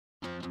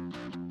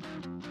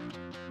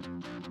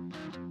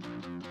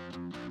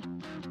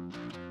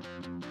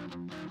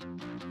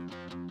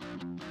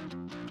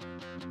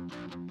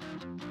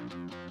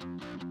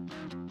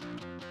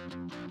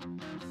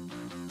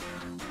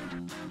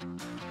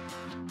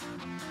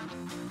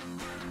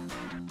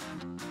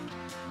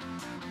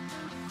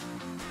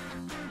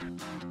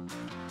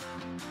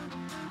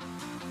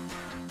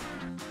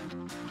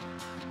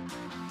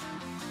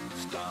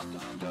Stop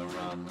the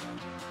rock.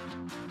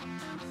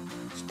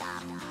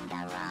 Stop the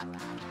rock.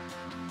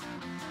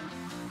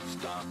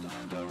 Stop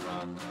the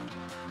rock.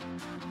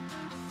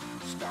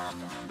 Stop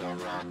the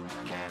rock.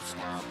 Can't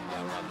stop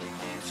the rock. You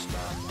can't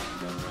stop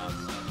the rock.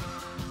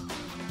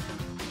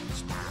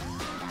 Stop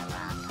the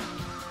rock.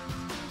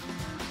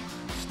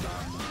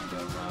 Stop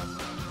the rock.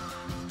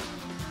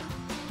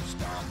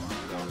 Stop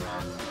the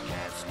rock.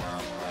 Can't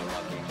stop the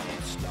rock. You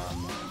can't stop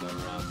the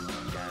rock.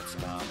 Can't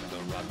stop the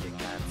rock. You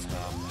can't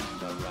stop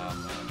the rock.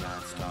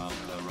 Can't stop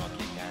the rock.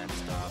 You can't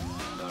stop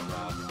the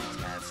rock.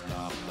 Can't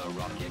stop the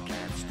rock. You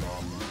can't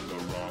stop the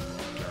rock.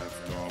 Can't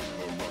stop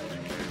the rock. You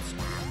can't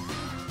stop.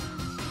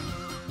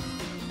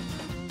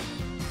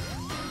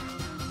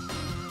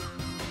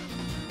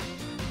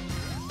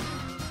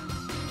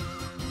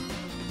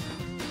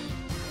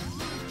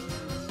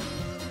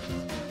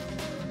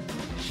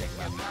 Shake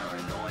my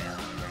paranoia.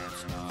 Can't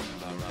stop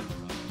the rock.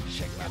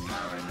 Shake my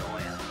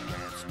paranoia.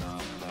 Can't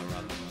stop the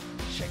rock.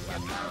 Shake my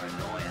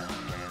paranoia.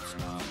 Can't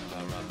stop the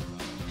rock.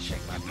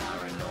 Shake my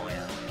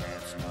paranoia.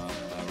 Can't stop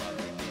the rock.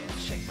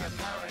 Shake my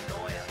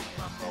paranoia.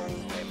 I'm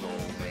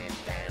moving,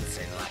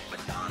 dancing like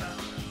Madonna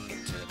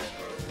into the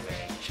groove.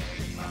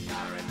 Shake my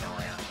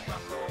paranoia.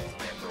 I'm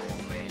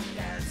moving,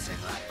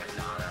 dancing like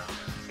Madonna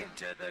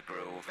into the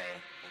groove.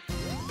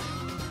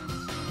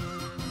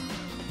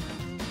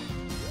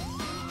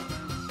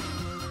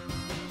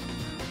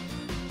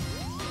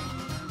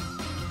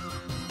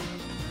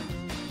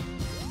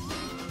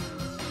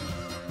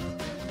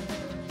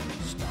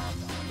 Stop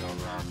the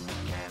rock,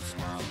 can't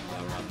stop the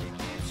rock, you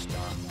can't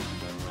stop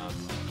the rock,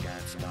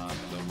 can't stop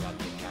the rock,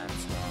 you can't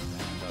stop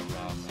the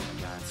rock,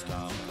 can't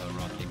stop the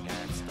rock, you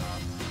can't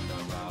stop the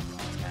rock,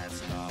 can't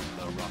stop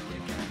the rock,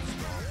 you can't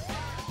stop.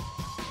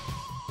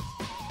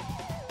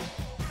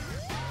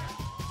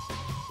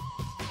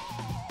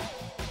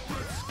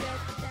 Let's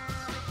get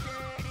down and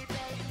dirty,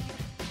 babe.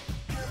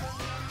 Come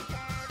on, get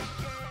down and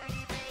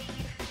dirty, babe.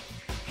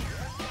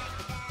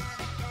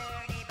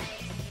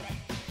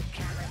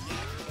 Come on,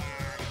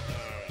 get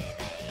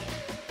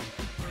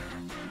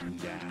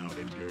down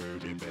and dirty, babe. Down and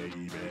dirty,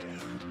 baby.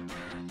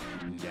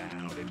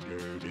 Down and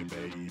dirty,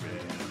 baby.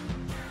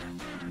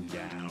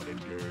 Down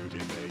and dirty,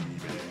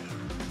 baby.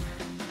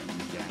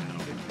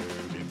 Down and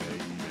dirty,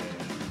 baby.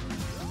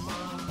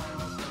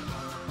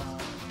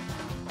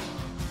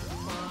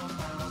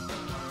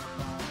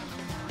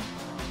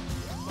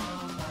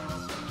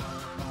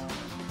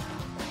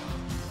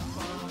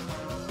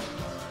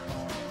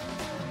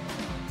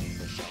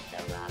 Shake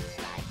the rock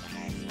like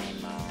Henry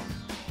Moore.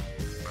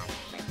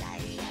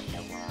 Aphrodite at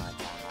the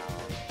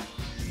waterhole.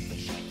 We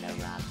shake the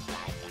rock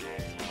like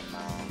Henry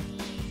Moore.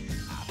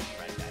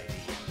 Aphrodite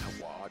in the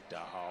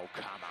water hole,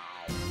 come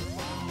on.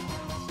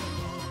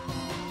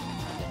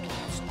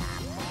 Can't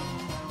stop.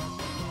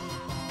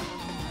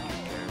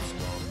 Can't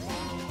stop.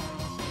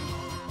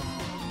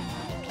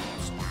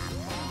 Can't stop.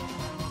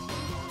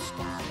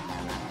 Stop the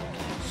rock.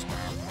 Can't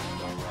stop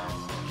the rock.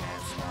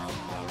 Can't stop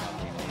the rock.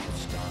 You can't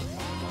stop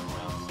the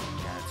rock.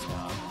 Can't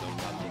stop the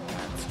rock. You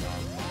can't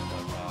stop the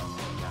rock.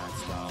 Can't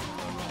stop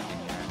the rock. You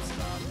can't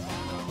stop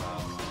the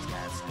rock.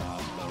 Can't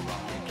stop the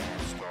rock. You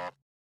can't stop.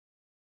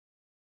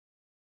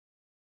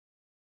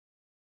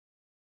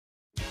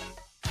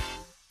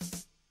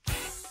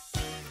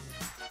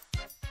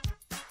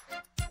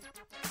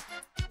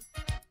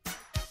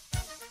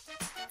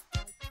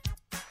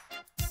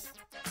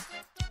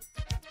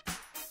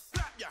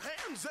 Clap your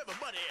hands,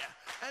 everybody,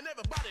 and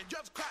everybody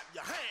just clap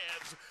your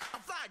hands.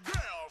 Fly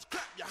girls,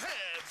 clap your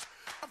hands.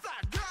 Fly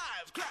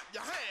guys, clap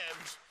your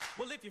hands.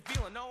 Well, if you're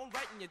feeling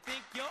alright and you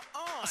think you're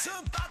on,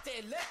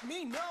 Somebody let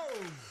me know.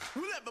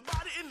 Well,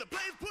 everybody in the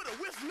place, put a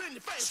whistle in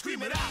your face.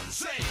 Scream it out and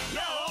say,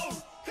 yo,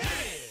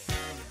 hey!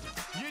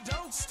 You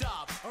don't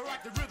stop, or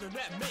rock the rhythm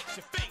that makes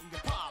your finger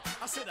pop.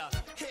 I said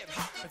hip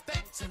hop, and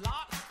thanks a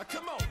lot.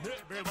 Come on,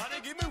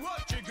 everybody, give me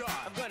what you got.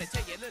 I'm gonna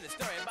tell you a little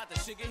story about the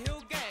Sugar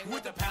Hill Gang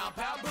With the pow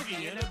pow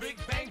boogie and a big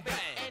bang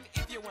bang. And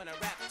if you wanna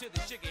rap to the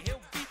Sugar Hill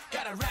beat,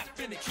 Gotta rap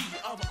in the key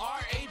of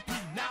R.A.P.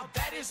 Now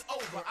that is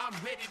over, I'm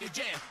ready to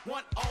jam.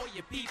 Want all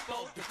you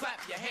people to clap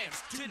your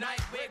hands.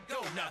 Tonight we're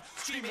gonna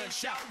scream and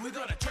shout. We're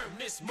gonna turn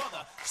this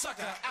mother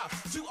sucker out.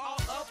 To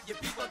all of you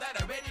people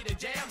that are ready to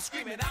jam,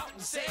 scream it out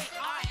and say,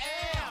 I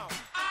am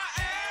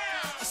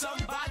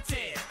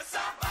somebody.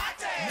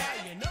 Now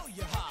you know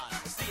you're hot.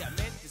 see I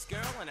met this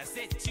girl and I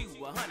said to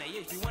her, honey,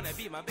 if you wanna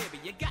be my baby,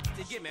 you got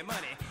to give me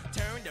money.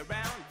 Turned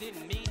around,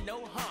 didn't mean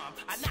no harm.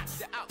 I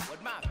knocked her out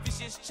with my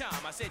vicious charm.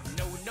 I said,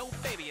 no,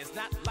 baby, it's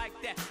not like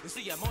that. You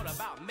see, I'm all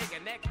about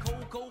making that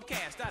cold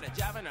cash. Started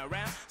driving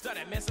around,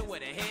 started messing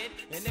with her head.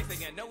 And next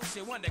thing I know,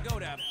 she wanted to go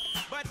to.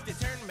 But to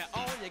turn me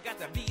on, you got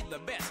to be the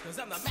best. Cause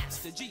I'm the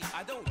Master G,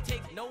 I don't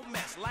take no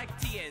mess. Like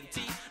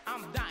TNT,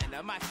 I'm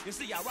dynamite. You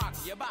see, I rock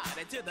your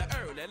body to the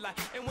early light.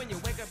 And when you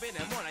wake up in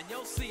the morning,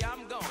 you'll see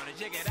I'm gonna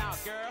check it out,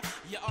 girl.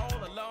 You're all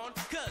alone,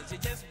 cause you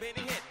just been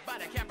hit by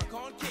the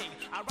Capricorn King.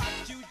 I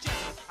rocked you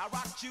gentle, I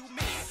rocked you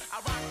mean, I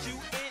rocked you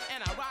in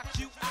and I rocked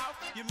you out.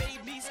 You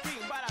made me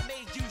scream, but I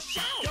made you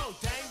shout. Go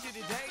dang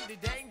diddy dang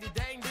dang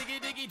dang diggy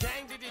diggy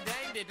dang diddy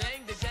dang dang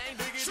dang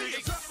dang.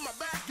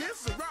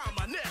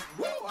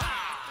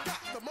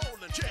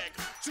 check.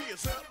 See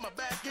us up, my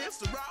back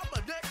is around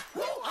my neck.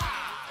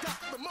 Woo-ha!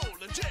 Got the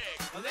molar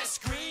check. Let's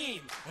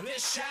scream,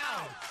 let's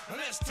shout,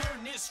 let's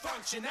turn this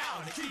function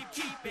out and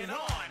keep it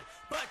on.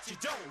 But you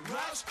don't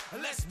rush,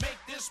 let's make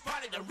this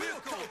party the real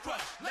cold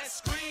crush. Let's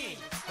scream,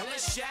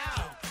 let's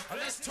shout,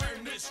 let's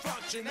turn this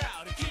function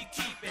out and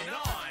keep it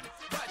on.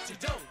 But you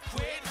don't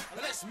quit,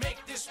 let's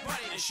make this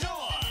party the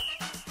shore.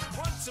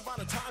 Once upon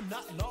a time,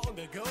 not long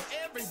ago,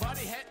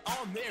 everybody had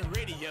on their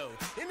radio.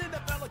 And then the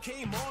fella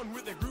came on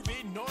with a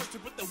groovy noise to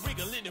put the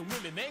wiggle in the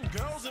women and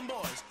girls and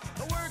boys.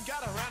 The word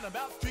got around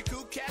about three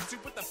cool cats who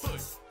put the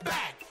foot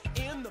back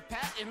in the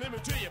pat. And let me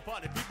tell you,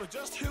 party people,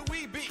 just who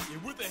we be.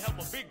 With the help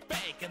of Big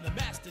Bank and the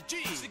Master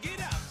G. So get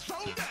up,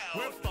 Slow down.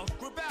 we're funk,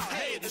 we're bound.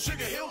 Hey, the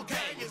Sugar Hill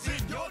Gang is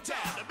in your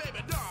town. The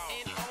baby doll.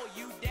 And all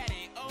you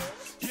daddy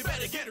You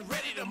better get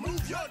ready to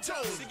move your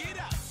toes. so get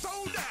up.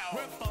 Slow down.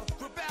 We're funk,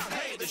 we're bound.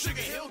 Hey, the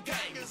Sugar Hill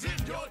Gang is in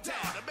your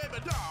town. The baby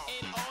doll.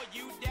 And all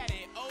you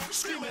daddy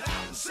Scream it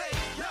out and say,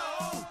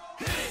 yo,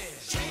 hit it.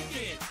 Shake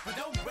it, but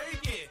don't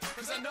break it,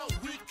 cause I know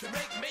we can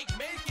make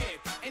it.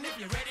 And if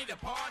you're ready to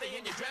party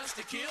and you're dressed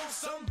to kill,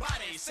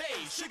 somebody say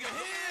Sugar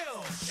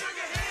Hill,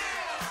 Sugar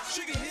Hill,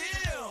 Sugar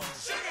Hill,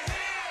 Sugar Hill.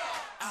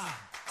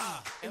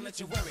 And let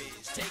your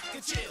worries take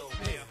a chill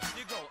pill.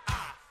 You go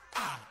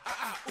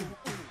ooh,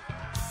 ooh.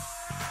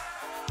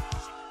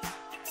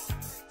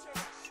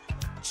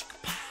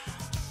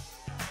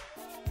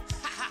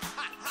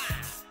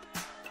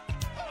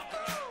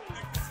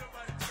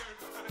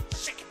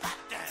 Shake it back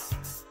down.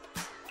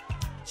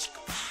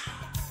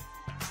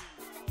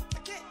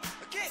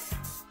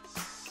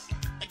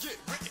 Get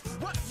ready.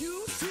 What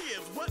you see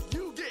is what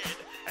you get,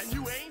 and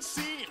you ain't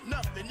seen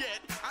nothing yet.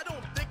 I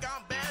don't think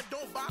I'm bad,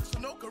 don't box or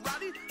no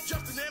karate.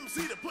 Just an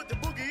MC to put the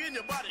boogie in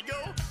your body. Go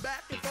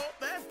back and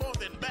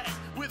forth and back.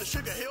 With the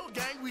Sugar Hill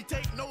Gang, we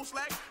take no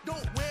slack.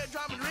 Don't wear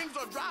diamond rings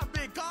or drive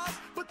big cars,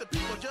 but the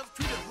people just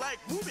treat us like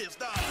movie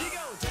stars. You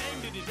go dang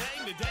diddy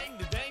dang da dang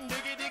da dang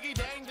diggy diggy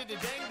dang diddy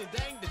dang da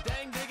dang da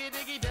dang diggy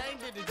diggy dang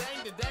diddy dang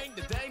da dang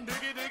da dang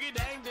diggy diggy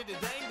dang diddy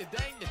dang da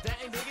dang da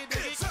dang diggy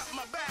diggy. It's up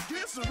my back,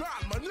 it's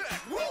around my neck.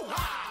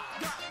 Woo-ha!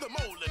 Got the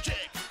molar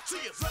check.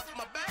 See, it's up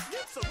my back,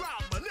 it's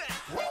around my neck.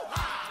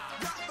 Woo-ha!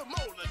 Got the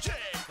molar check.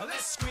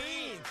 Let's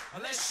scream,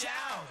 let's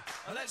shout,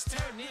 let's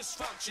turn this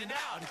function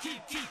out and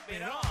keep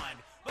it on.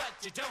 But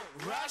you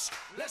don't rush,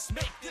 let's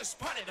make this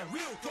party the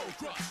real cold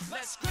crush.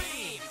 Let's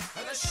scream,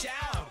 let's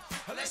shout,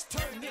 let's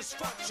turn this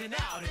function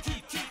out and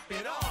keep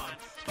it on.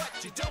 But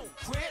you don't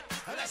quit,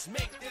 let's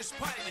make this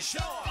party the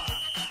shore.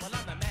 Well,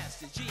 I'm the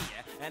Master G,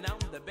 and I'm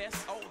the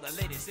best. All the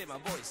ladies say my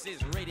voice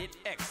is rated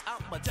X.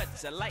 I'm a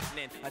touch of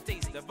lightning, a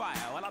taste of fire.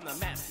 Well, I'm the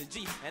Master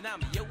G, and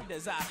I'm your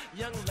desire.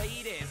 Young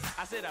ladies,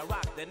 I said I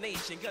rock the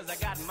nation, cause I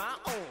got my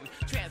own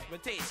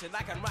transportation.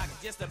 I can rock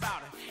just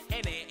about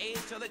any age,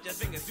 so let your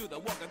fingers do the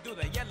walking through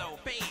the yellow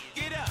page.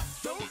 Get up,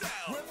 Slow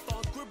down. We're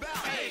funk, we're bound.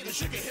 Hey, the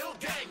Sugar Hill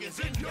Gang is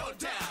in your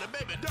town. The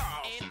baby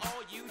doll. and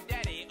all you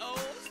daddy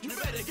You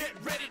better get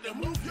ready to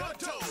move your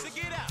toes. so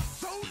get up,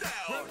 Slow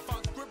down. We're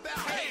funk, we're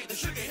bound. Hey, the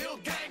Sugar Hill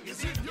Gang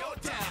is in your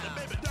town. The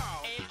baby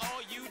doll. and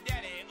all you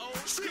daddy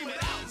Scream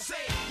it out and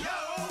say, yo,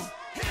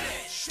 hit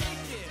it.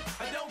 Shake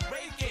it, don't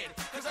break it,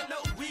 cause I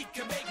know we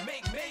can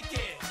make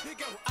it. You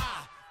go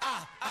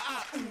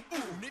ooh,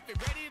 ooh. And if you're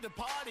ready to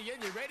party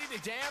and you're ready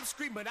to jam,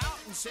 scream it out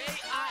and say,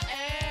 I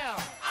am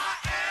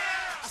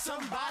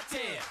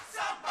somebody.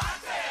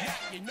 Yeah,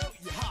 you know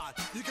you're hot.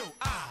 You go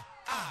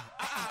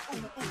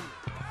ooh,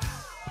 ooh.